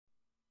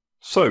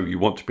So you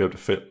want to be able to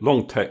fit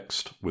long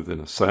text within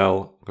a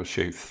cell. I'm going to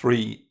show you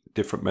 3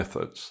 different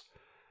methods.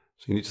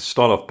 So you need to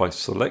start off by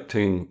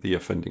selecting the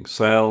offending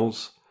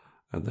cells,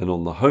 and then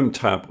on the Home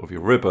tab of your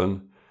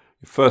ribbon,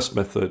 your first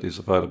method is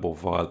available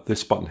via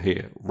this button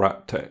here,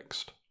 Wrap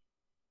Text.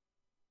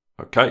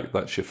 Okay,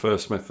 that's your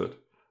first method.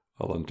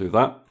 I'll undo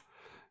that.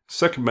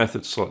 Second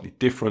method is slightly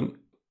different.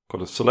 Got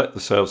to select the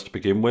cells to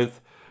begin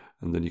with,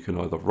 and then you can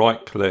either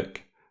right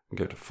click and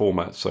go to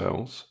Format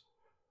Cells,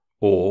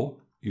 or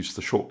use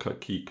the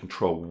shortcut key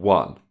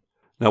Ctrl+1.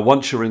 Now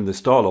once you're in this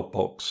dialog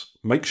box,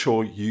 make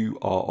sure you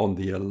are on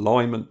the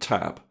Alignment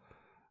tab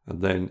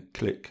and then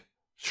click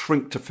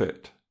Shrink to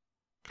Fit.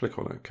 Click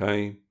on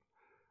OK,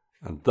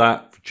 and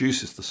that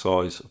reduces the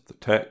size of the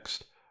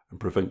text and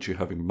prevents you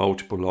having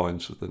multiple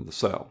lines within the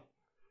cell.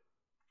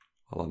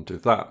 I'll undo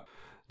that.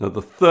 Now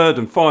the third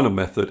and final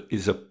method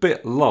is a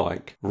bit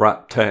like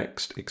Wrap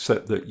Text,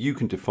 except that you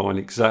can define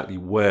exactly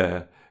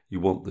where you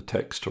want the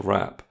text to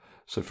wrap.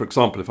 So for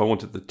example, if I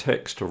wanted the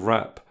text to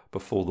wrap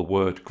before the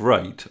word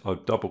great,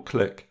 I'd double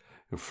click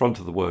in front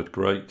of the word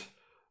great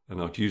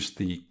and I'd use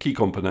the key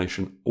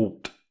combination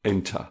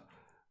Alt-Enter.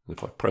 And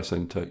if I press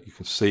Enter, you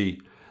can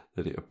see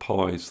that it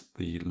applies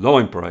the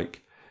line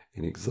break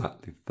in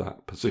exactly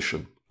that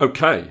position.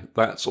 Okay,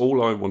 that's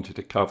all I wanted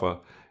to cover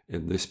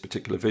in this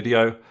particular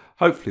video.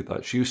 Hopefully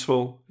that's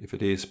useful. If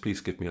it is, please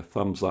give me a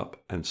thumbs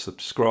up and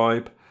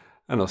subscribe,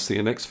 and I'll see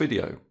you next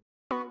video.